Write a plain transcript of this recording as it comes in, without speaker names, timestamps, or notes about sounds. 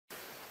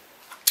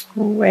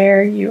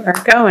where you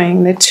are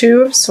going. The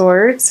Two of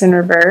Swords in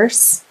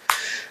reverse,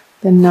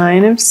 the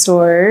Nine of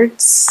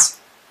Swords,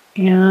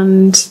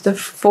 and the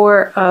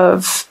Four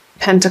of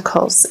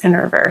Pentacles in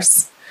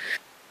reverse.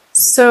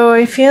 So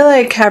I feel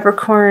like,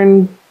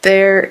 Capricorn,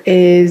 there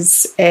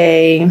is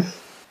a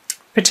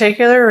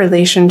particular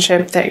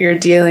relationship that you're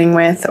dealing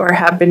with or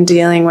have been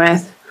dealing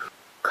with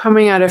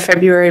coming out of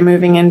February,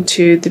 moving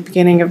into the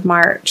beginning of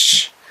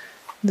March,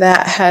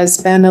 that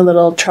has been a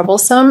little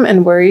troublesome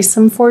and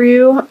worrisome for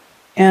you,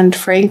 and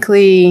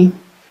frankly,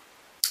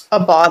 a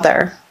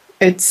bother.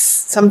 It's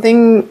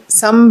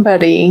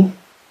somebody,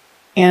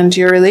 and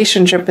your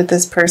relationship with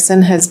this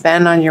person has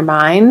been on your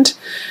mind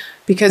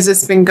because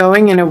it's been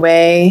going in a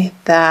way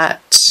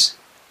that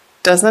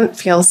doesn't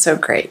feel so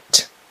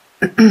great.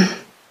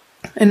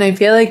 And I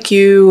feel like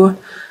you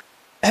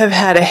have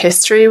had a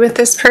history with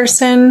this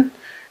person,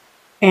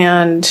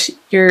 and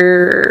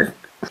you're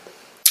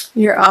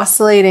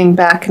oscillating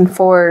back and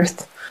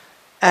forth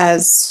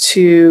as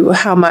to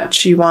how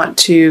much you want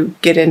to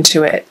get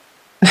into it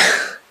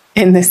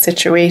in this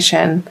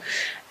situation.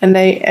 And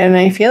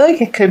I feel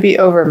like it could be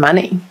over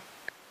money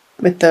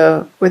with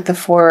the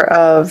Four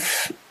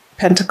of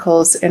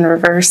Pentacles in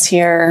reverse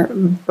here.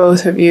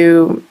 Both of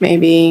you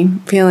maybe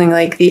feeling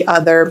like the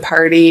other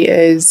party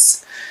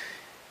is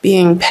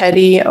being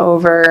petty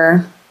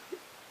over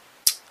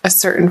a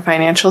certain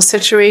financial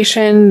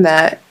situation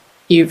that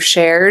you've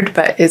shared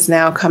but is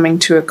now coming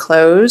to a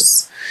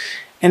close.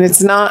 And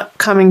it's not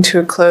coming to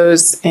a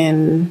close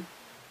in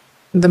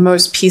the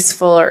most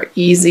peaceful or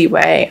easy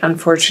way,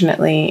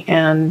 unfortunately.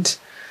 And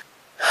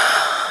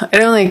I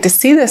don't like to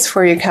see this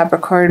for you,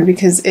 Capricorn,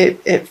 because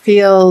it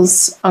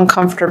feels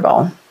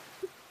uncomfortable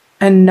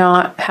and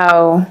not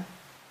how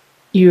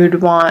you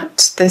would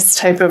want this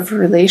type of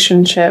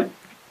relationship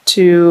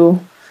to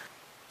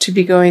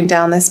be going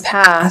down this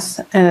path.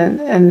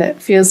 And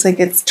it feels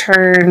like it's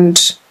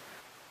turned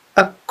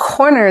a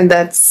corner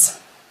that's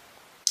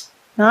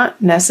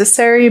not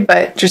necessary,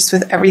 but just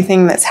with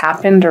everything that's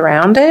happened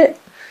around it,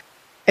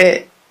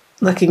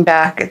 looking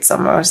back, it's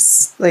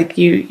almost like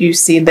you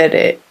see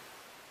that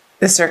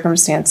the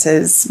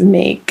circumstances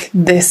make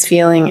this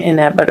feeling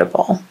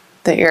inevitable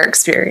that you're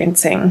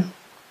experiencing.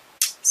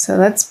 So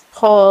let's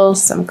pull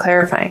some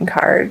clarifying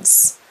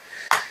cards.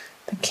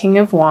 The King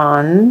of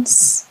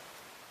Wands.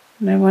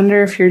 And I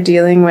wonder if you're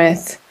dealing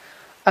with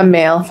a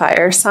male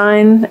fire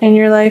sign in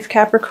your life,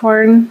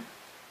 Capricorn.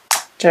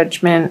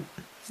 Judgment.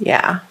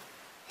 Yeah,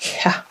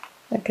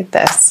 look at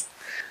this.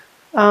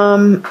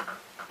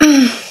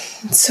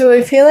 So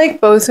I feel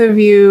like both of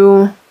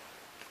you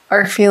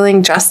are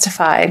feeling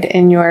justified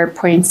in your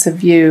points of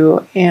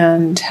view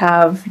and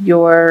have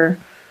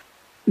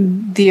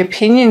the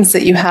opinions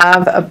that you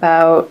have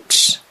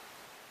about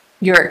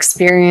your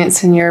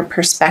experience and your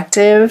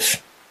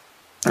perspective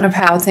of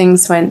how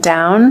things went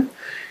down.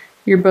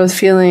 You're both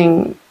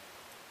feeling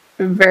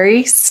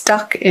very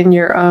stuck in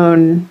your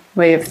own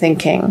way of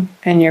thinking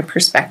and your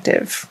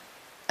perspective.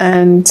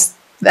 And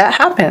that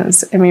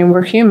happens. I mean,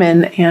 we're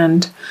human,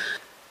 and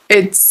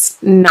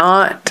it's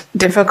not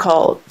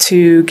difficult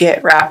to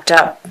get wrapped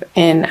up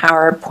in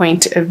our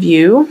point of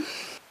view.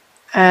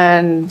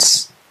 And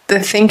the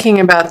thinking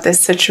about this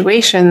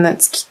situation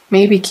that's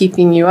maybe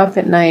keeping you up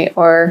at night,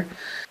 or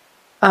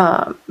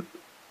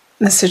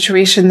the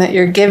situation that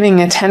you're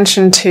giving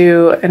attention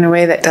to in a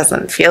way that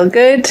doesn't feel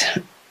good,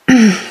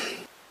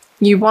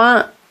 you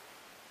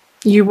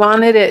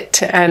wanted it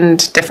to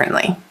end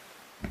differently,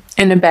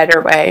 in a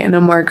better way, in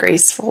a more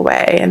graceful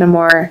way, in a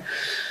more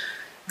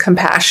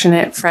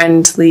compassionate,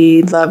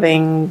 friendly,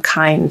 loving,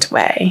 kind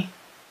way.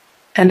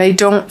 And I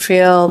don't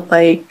feel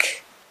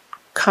like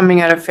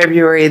coming out of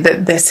February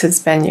that this has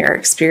been your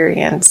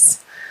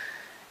experience.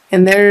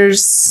 And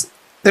there's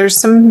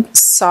some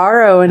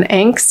sorrow and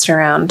angst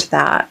around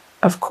that,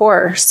 of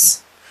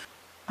course.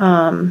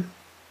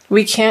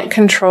 We can't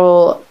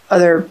control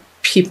other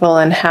people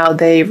and how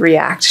they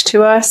react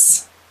to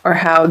us or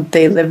how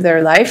they live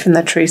their life and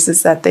the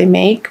choices that they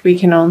make. We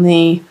can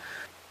only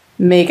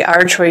make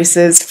our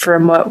choices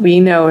from what we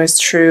know is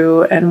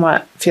true and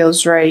what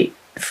feels right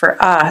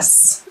for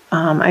us.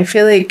 I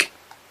feel like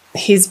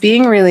he's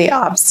being really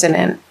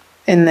obstinate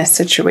in this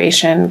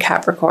situation,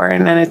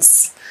 Capricorn, and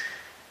it's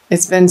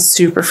been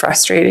super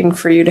frustrating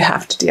for you to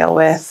have to deal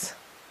with.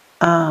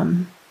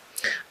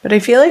 But I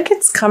feel like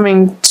it's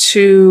coming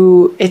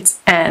to its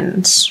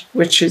end,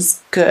 which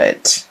is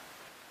good.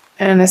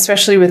 And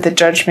especially with the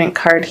Judgment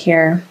card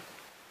here.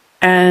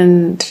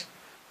 And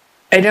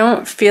I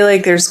don't feel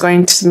like there's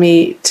going to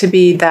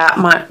be that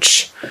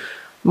much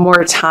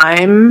more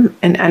time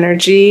and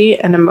energy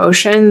and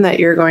emotion that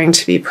you're going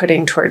to be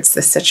putting towards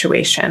this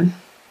situation.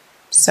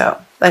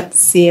 So let's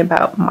see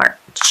about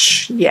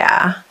March.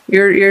 Yeah,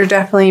 you're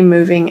definitely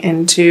moving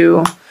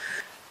into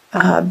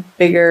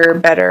bigger,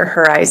 better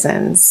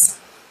horizons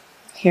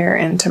here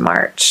into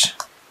March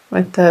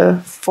with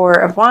the Four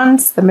of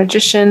Wands, the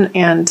Magician,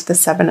 and the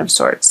Seven of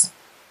Swords.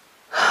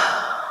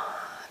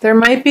 There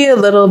might be a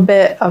little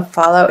bit of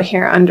fallout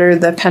here under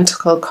the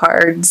Pentacle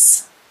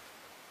cards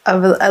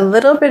a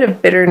little bit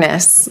of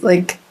bitterness.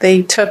 Like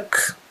they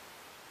took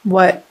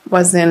what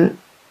wasn't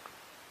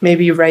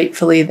maybe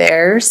rightfully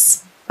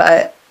theirs,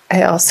 but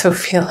I also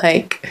feel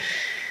like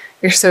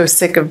you're so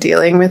sick of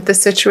dealing with the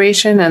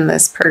situation and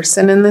this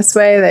person in this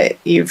way that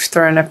you've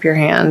thrown up your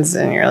hands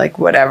and you're like,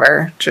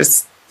 whatever,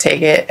 just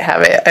take it,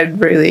 have it. I'd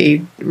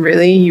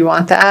really, you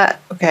want that?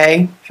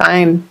 Okay,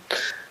 fine.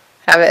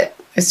 Have it.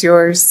 It's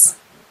yours.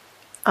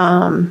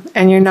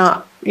 And you're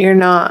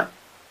not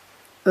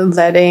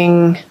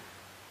letting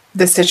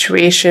the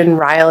situation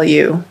rile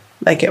you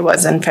like it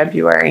was in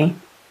February.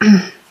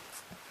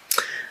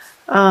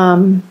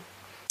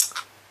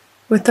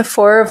 With the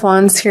Four of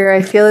Wands here,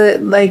 I feel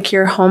like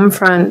your home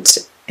front,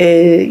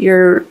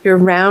 you're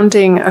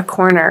rounding a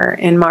corner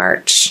in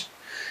March.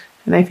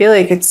 And I feel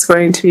like it's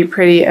going to be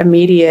pretty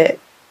immediate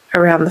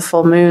around the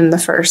full moon, the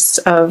first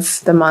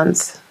of the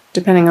month,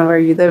 depending on where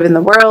you live in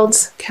the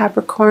world.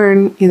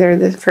 Capricorn, either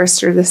the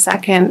first or the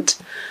second,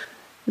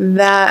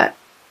 that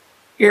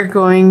you're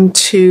going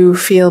to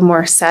feel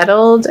more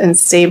settled and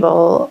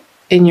stable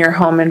in your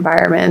home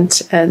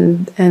environment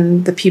and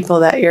the people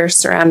that you're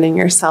surrounding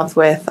yourself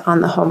with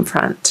on the home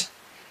front.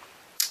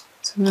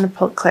 So I'm going to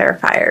pull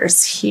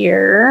clarifiers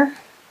here.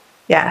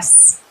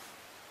 Yes.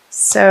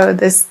 So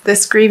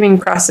this grieving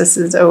process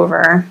is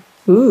over.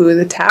 Ooh,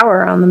 the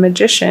Tower on the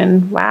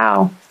Magician.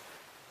 Wow.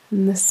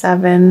 And the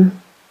 7.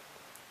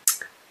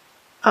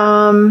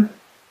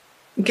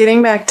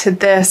 Getting back to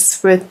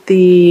this with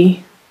the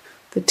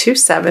 2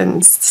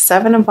 sevens, the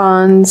 7 of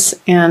Wands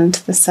and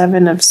the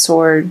 7 of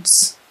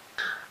Swords.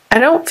 I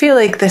don't feel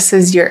like this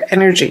is your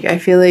energy. I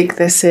feel like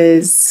this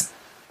is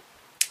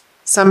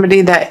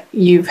somebody that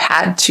you've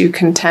had to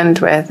contend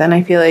with. And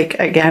I feel like,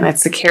 again,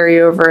 it's a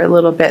carryover a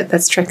little bit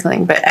that's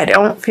trickling, but I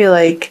don't feel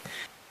like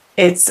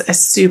it's a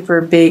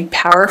super big,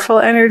 powerful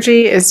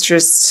energy. It's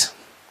just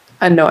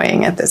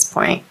annoying at this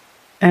point,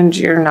 and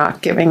you're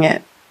not giving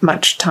it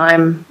much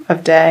time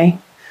of day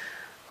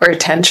or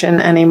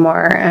attention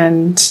anymore.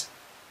 And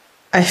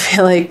I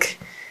feel like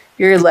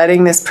you're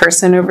letting this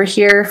person over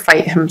here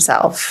fight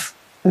himself.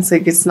 It's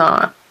like it's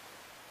not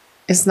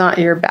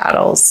your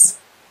battles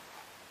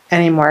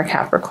anymore,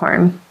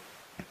 Capricorn.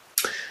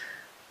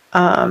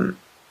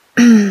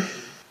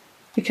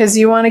 Because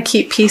you want to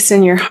keep peace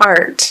in your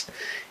heart.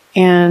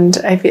 And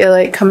I feel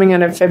like coming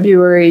out of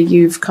February,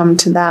 you've come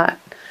to that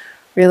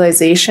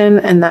realization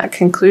and that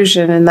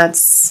conclusion, and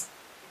that's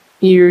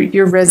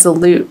you're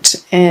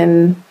resolute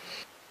in.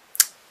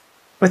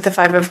 With the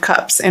 5 of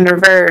Cups in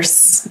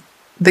reverse,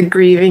 the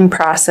grieving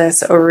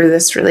process over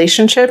this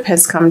relationship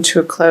has come to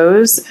a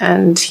close,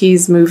 and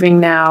he's moving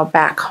now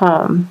back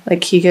home.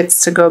 Like he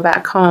gets to go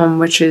back home,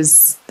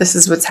 this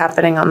is what's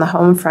happening on the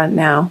home front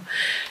now.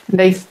 And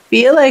I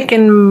feel like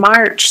in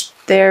March,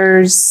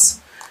 there's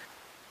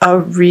a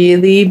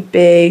really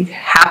big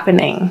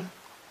happening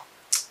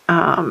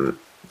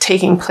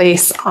taking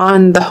place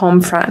on the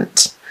home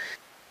front.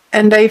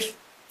 And I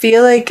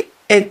feel like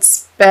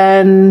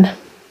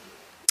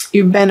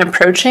you've been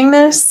approaching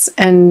this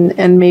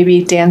and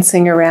maybe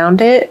dancing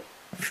around it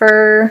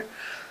for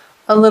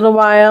a little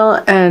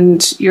while,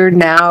 and you're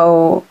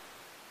now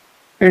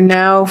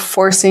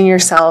forcing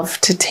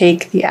yourself to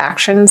take the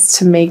actions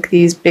to make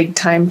these big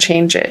time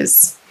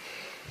changes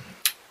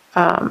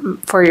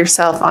for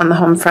yourself on the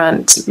home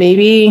front.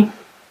 Maybe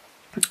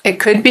it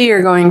could be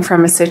you're going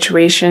from a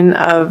situation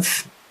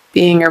of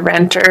being a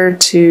renter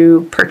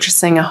to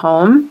purchasing a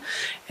home.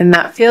 And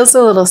that feels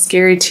a little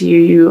scary to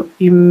you.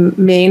 You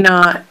may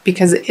not,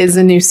 because it is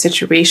a new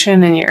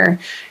situation and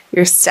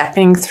you're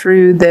stepping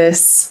through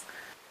this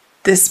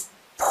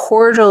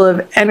portal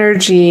of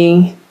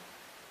energy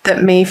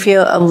that may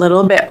feel a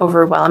little bit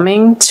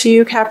overwhelming to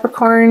you,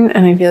 Capricorn.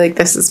 And I feel like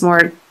this is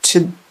more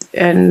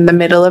in the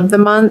middle of the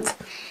month,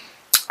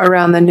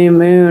 around the new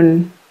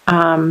moon.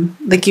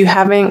 Like you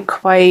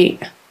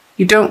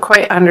don't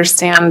quite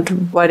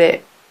understand what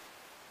it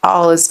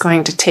all is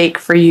going to take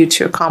for you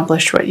to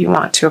accomplish what you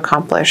want to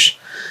accomplish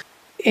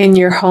in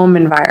your home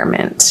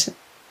environment.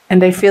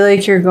 And I feel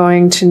like you're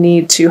going to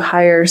need to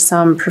hire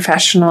some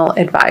professional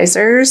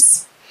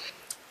advisors,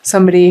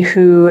 somebody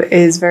who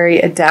is very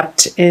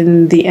adept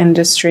in the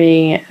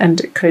industry, and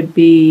it could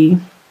be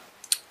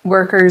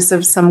workers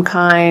of some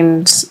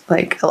kind,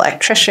 like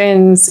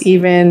electricians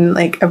even.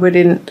 Like I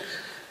wouldn't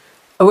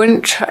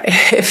try,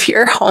 if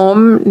your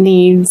home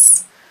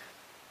needs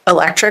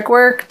electric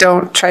work,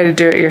 don't try to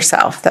do it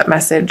yourself. That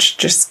message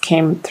just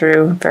came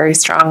through very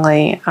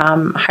strongly.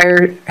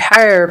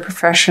 Hire a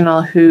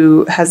professional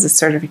who has the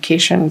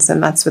certifications,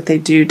 and that's what they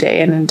do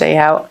day in and day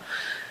out,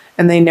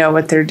 and they know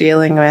what they're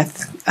dealing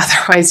with.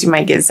 Otherwise, you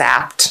might get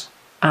zapped.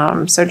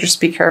 So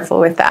just be careful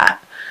with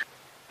that.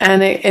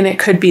 And it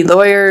could be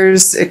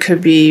lawyers, it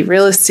could be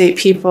real estate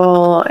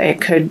people,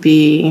 it could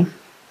be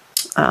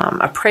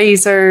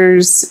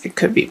appraisers, it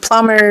could be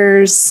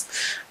plumbers,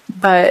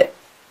 but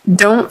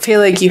don't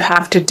feel like you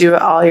have to do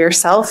it all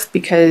yourself,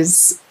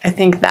 because I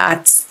think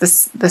that's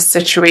the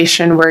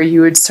situation where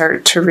you would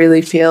start to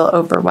really feel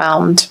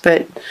overwhelmed.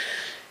 But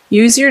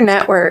use your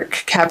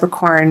network,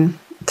 Capricorn.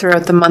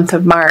 throughout the month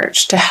of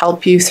March to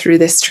help you through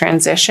this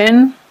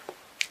transition.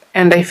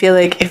 And I feel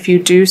like if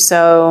you do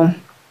so,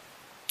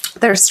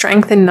 there's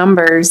strength in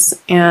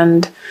numbers,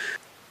 and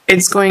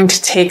it's going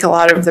to take a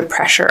lot of the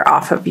pressure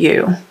off of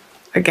you.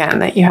 Again,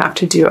 that you have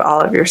to do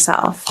all of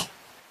yourself.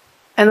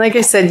 And like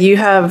I said, you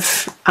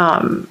have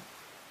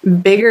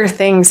bigger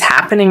things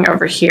happening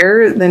over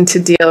here than to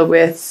deal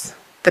with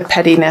the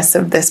pettiness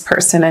of this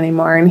person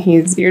anymore. And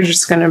you're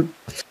just going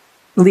to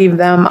leave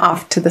them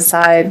off to the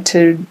side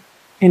to,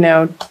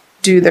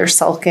 do their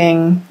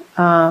sulking.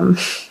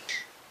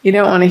 You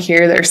don't want to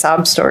hear their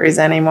sob stories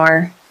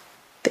anymore.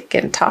 They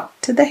can talk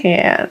to the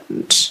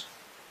hand.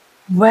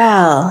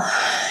 Well,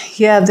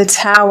 yeah, the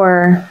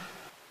Tower.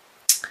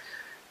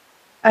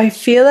 I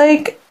feel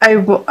like I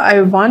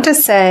want to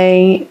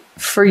say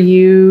for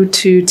you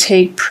to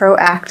take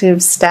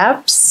proactive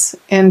steps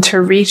and to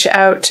reach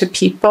out to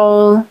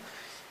people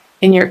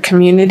in your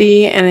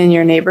community and in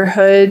your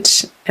neighborhood.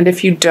 And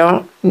if you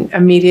don't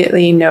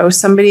immediately know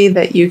somebody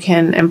that you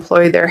can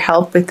employ their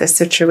help with the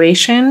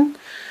situation,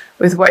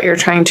 with what you're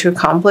trying to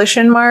accomplish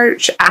in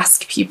March,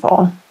 ask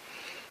people.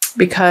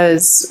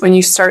 Because when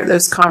you start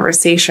those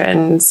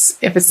conversations,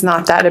 if it's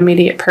not that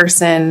immediate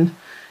person,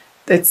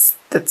 that's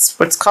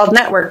what's called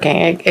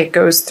networking. It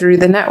goes through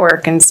the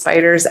network and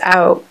spiders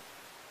out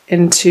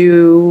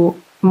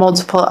into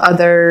multiple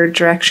other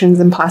directions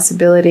and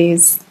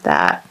possibilities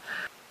that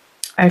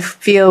I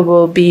feel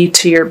will be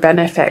to your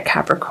benefit,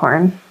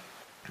 Capricorn.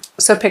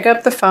 So pick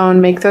up the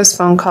phone, make those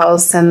phone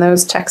calls, send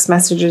those text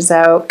messages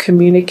out,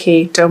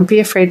 communicate. Don't be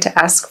afraid to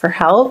ask for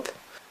help.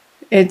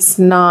 It's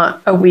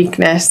not a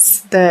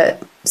weakness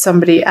that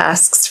somebody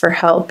asks for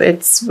help.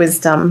 It's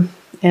wisdom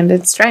and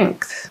it's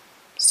strength.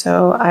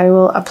 So I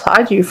will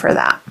applaud you for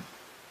that,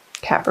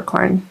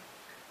 Capricorn.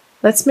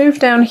 Let's move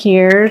down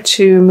here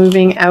to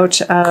moving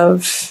out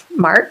of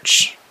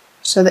March.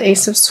 So the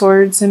Ace of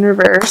Swords in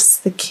reverse,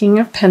 the King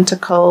of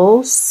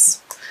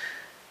Pentacles,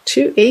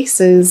 2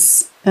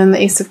 aces, and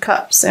the Ace of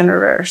Cups in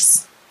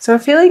reverse. So I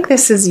feel like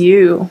this is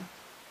you,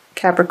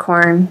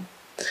 Capricorn.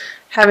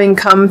 Having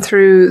come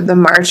through the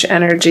March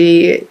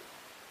energy,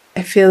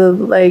 I feel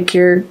like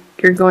you're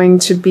going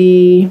to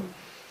be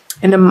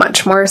in a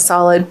much more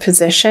solid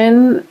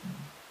position.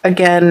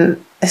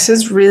 Again, this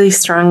is really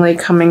strongly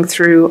coming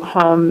through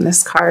home,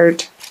 this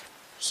card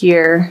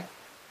here.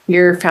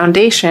 Your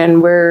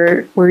foundation,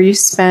 where you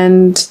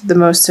spend the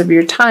most of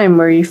your time,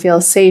 where you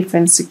feel safe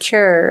and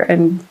secure,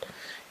 and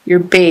your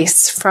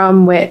base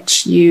from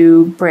which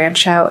you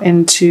branch out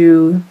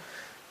into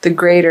the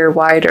greater,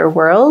 wider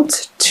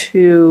world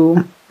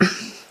to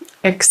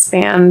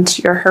expand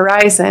your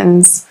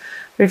horizons.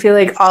 I feel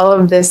like all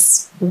of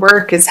this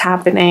work is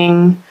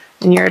happening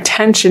and your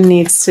attention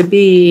needs to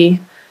be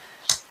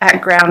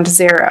at ground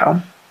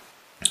zero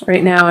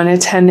right now and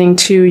attending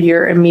to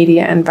your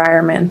immediate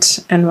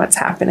environment and what's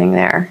happening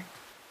there.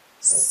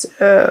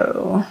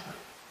 So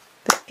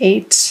the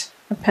 8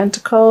 of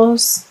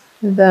Pentacles,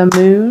 the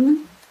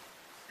Moon,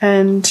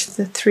 and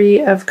the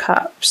 3 of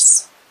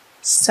Cups.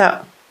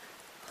 So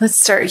let's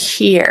start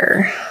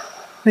here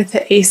with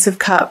the Ace of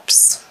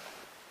Cups.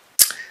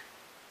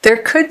 There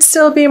could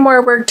still be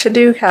more work to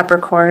do,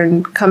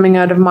 Capricorn, coming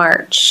out of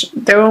March.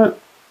 Don't,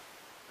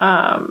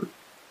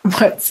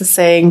 what's the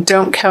saying?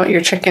 Don't count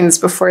your chickens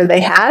before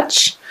they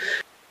hatch.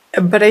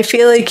 But I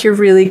feel like you're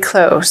really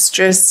close.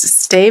 Just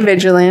stay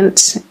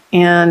vigilant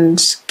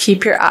and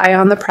keep your eye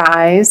on the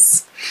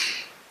prize.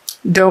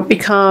 Don't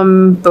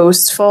become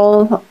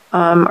boastful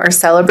or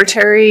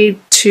celebratory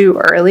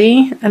too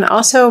early. And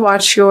also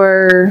watch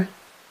your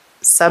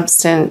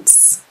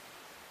substance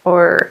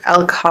or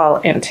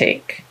alcohol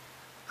intake.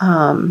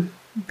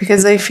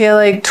 Because I feel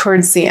like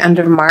towards the end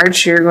of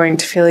March, you're going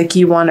to feel like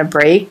you want a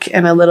break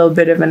and a little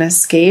bit of an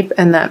escape.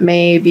 And that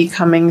may be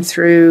coming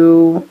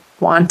through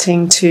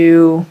wanting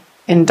to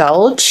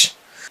indulge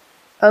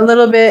a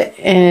little bit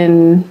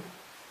in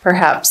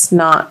perhaps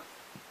not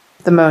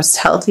the most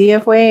healthy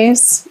of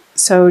ways.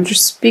 So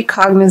just be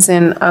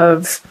cognizant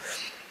of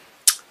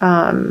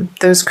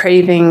those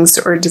cravings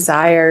or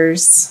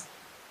desires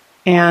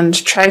and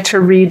try to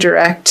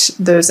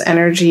redirect those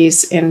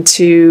energies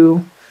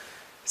into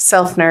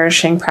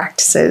self-nourishing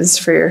practices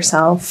for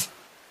yourself.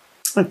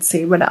 Let's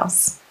see, what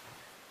else?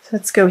 So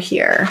let's go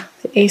here.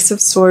 The Ace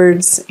of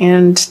Swords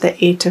and the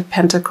 8 of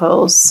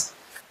Pentacles.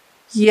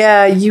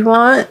 Yeah, you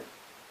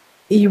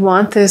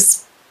want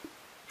this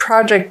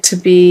project to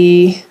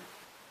be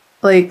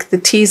like the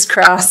T's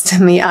crossed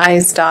and the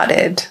I's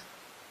dotted,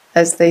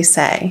 as they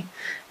say.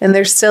 And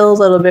there's still a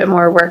little bit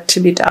more work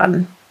to be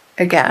done,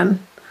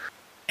 again.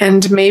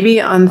 And maybe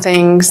on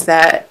things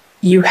that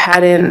you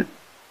hadn't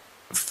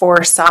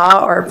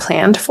foresaw or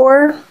planned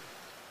for.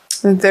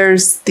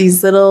 There's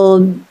these little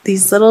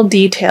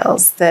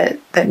details that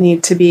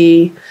need to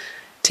be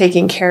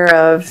taken care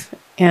of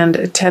and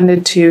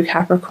attended to,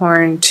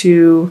 Capricorn,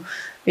 to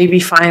maybe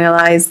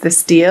finalize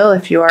this deal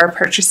if you are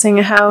purchasing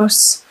a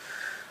house,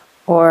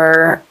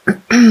 or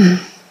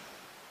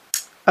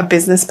a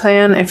business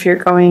plan if you're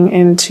going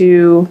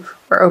into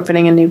or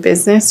opening a new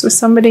business with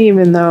somebody,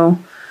 even though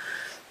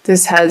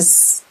this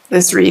has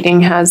this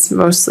reading has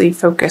mostly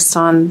focused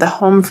on the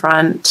home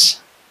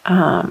front.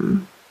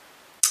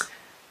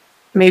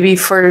 Maybe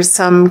for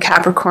some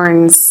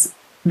Capricorns,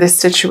 this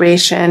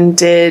situation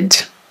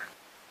did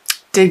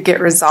get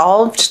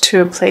resolved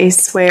to a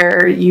place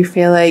where you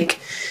feel like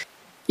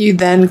you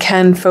then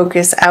can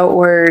focus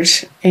outward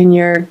in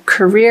your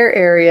career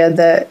area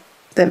that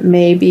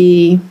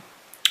maybe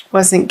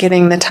wasn't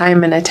getting the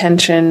time and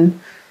attention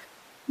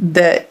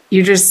that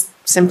you just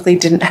simply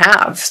didn't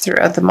have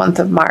throughout the month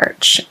of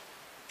March.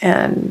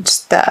 And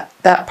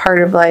that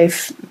part of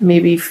life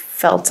maybe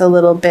felt a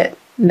little bit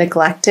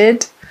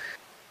neglected.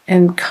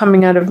 And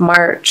coming out of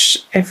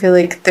March, I feel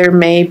like there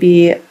may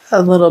be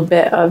a little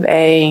bit of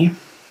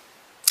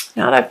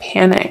not a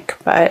panic,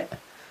 but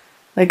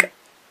like,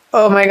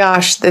 oh my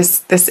gosh,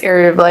 this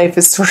area of life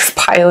is sort of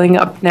piling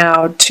up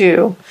now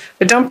too.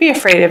 But don't be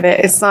afraid of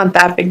it. It's not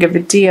that big of a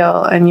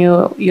deal, and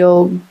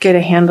you'll get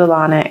a handle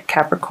on it,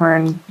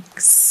 Capricorn,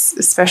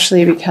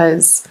 especially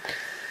because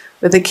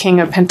with the King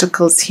of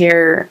Pentacles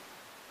here,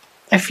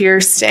 if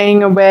you're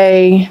staying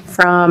away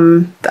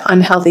from the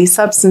unhealthy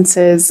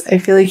substances, I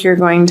feel like you're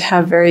going to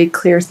have very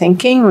clear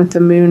thinking with the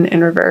moon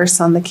in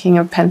reverse on the King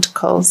of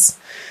Pentacles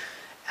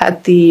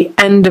at the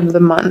end of the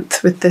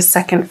month with the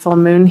second full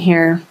moon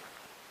here.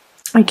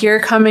 Like you're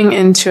coming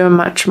into a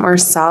much more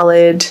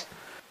solid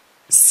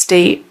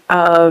state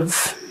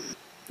of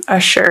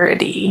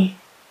assurity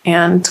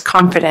and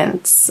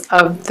confidence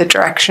of the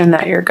direction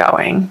that you're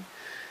going.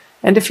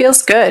 And it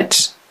feels good.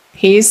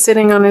 He's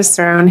sitting on his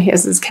throne, he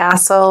has his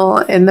castle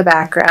in the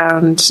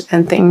background,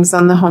 and things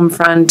on the home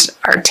front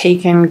are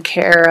taken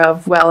care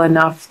of well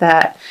enough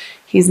that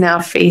he's now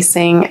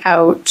facing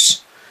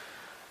out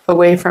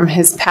away from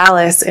his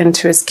palace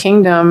into his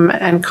kingdom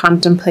and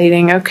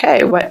contemplating,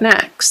 okay, what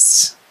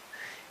next?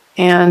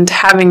 And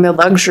having the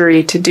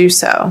luxury to do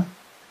so.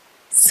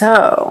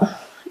 So,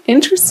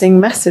 interesting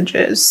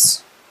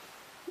messages.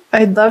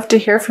 I'd love to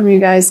hear from you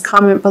guys.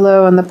 Comment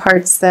below on the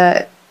parts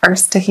that are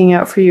sticking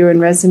out for you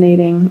and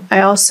resonating.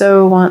 I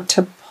also want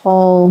to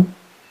pull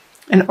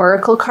an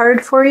oracle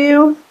card for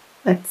you.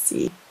 Let's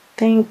see.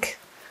 I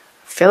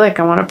feel like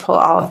I want to pull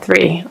all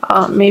three.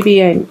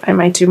 Maybe I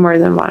might do more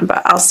than one,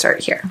 but I'll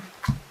start here.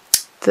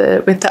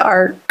 With the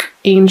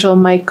Archangel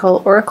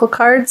Michael Oracle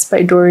cards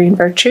by Doreen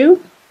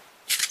Virtue.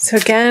 So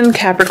again,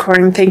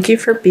 Capricorn, thank you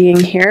for being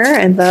here.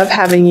 I love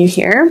having you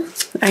here.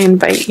 I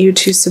invite you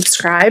to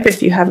subscribe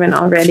if you haven't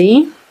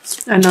already.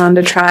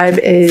 Ananda Tribe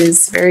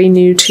is very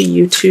new to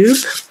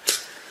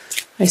YouTube.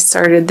 I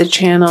started the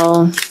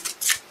channel,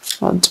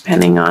 well,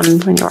 depending on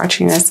when you're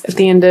watching this, at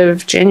the end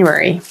of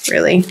January,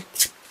 really,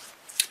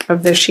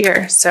 of this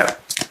year. So,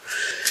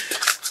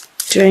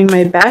 doing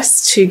my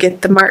best to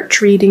get the March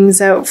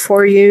readings out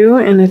for you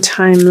in a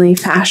timely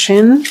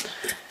fashion.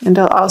 And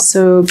I'll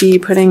also be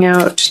putting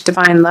out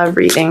divine love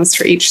readings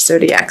for each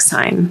zodiac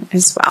sign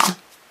as well.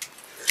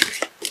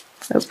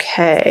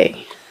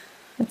 Okay,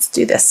 let's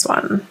do this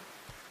one.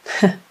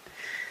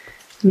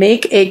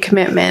 Make a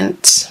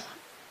commitment.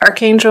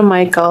 Archangel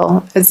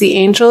Michael, as the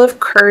angel of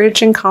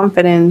courage and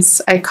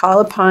confidence, I call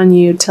upon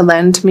you to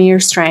lend me your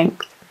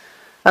strength.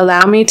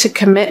 Allow me to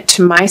commit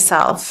to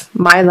myself,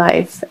 my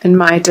life, and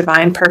my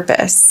divine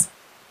purpose.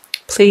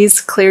 Please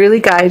clearly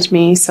guide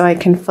me so I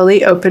can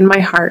fully open my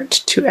heart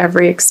to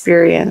every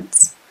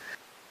experience.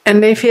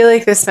 And I feel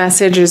like this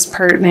message is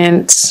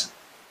pertinent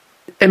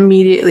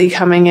immediately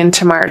coming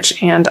into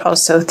March and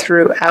also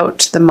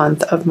throughout the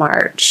month of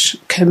March.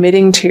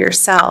 Committing to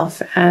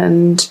yourself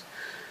and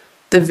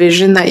the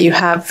vision that you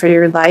have for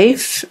your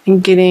life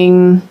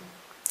and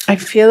I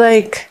feel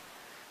like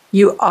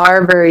you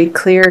are very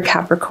clear,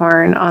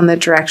 Capricorn, on the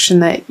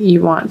direction that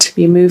you want to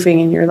be moving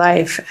in your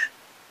life.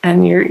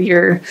 And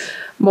you're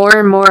more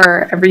and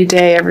more every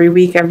day, every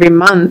week, every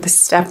month,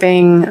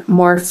 stepping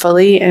more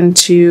fully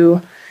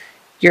into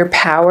your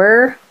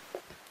power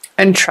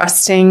and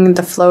trusting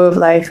the flow of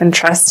life and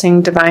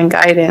trusting divine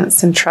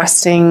guidance and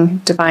trusting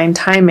divine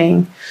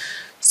timing.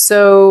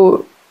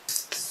 So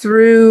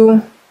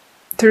through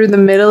the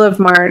middle of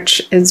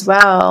March as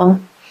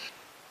well,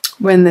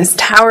 when this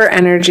tower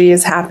energy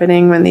is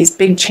happening, when these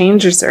big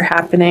changes are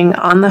happening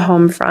on the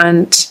home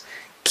front,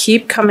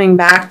 keep coming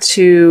back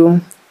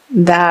to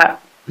that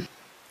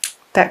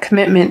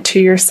commitment to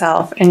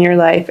yourself and your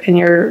life and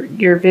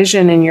your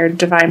vision and your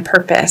divine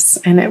purpose,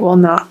 and it will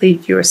not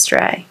lead you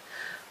astray.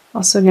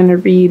 Also going to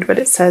read what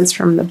it says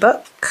from the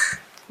book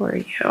for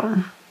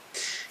you.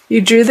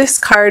 You drew this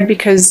card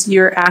because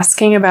you're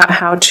asking about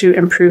how to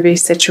improve a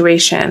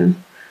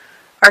situation.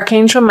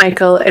 Archangel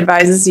Michael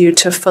advises you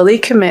to fully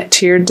commit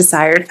to your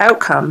desired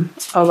outcome.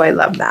 Oh, I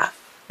love that.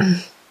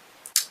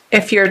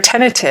 If you're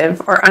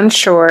tentative or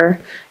unsure,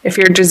 if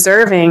you're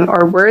deserving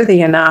or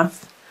worthy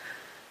enough,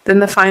 then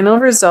the final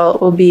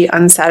result will be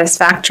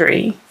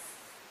unsatisfactory.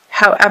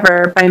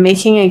 However, by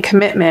making a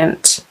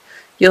commitment,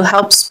 you'll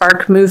help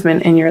spark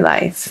movement in your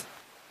life.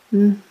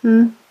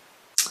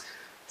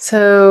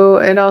 So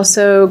it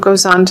also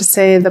goes on to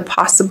say the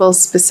possible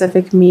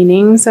specific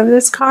meanings of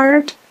this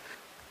card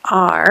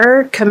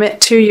are: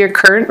 commit to your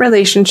current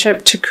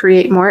relationship to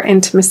create more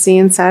intimacy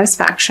and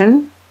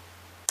satisfaction.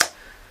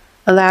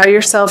 Allow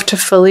yourself to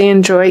fully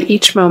enjoy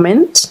each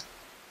moment.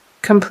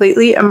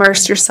 Completely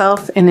immerse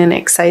yourself in an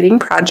exciting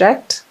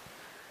project.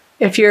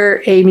 If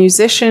you're a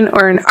musician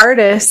or an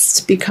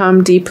artist,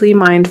 become deeply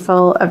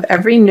mindful of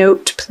every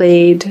note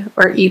played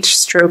or each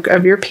stroke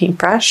of your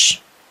paintbrush,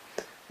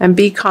 and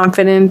be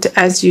confident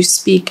as you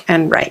speak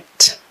and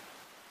write.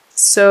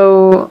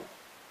 So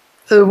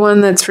the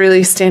one that's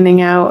really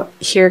standing out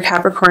here,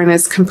 Capricorn,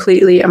 is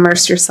completely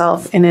immerse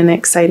yourself in an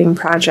exciting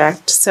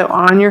project. So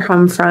on your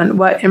home front,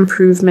 what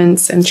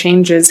improvements and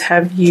changes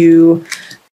have you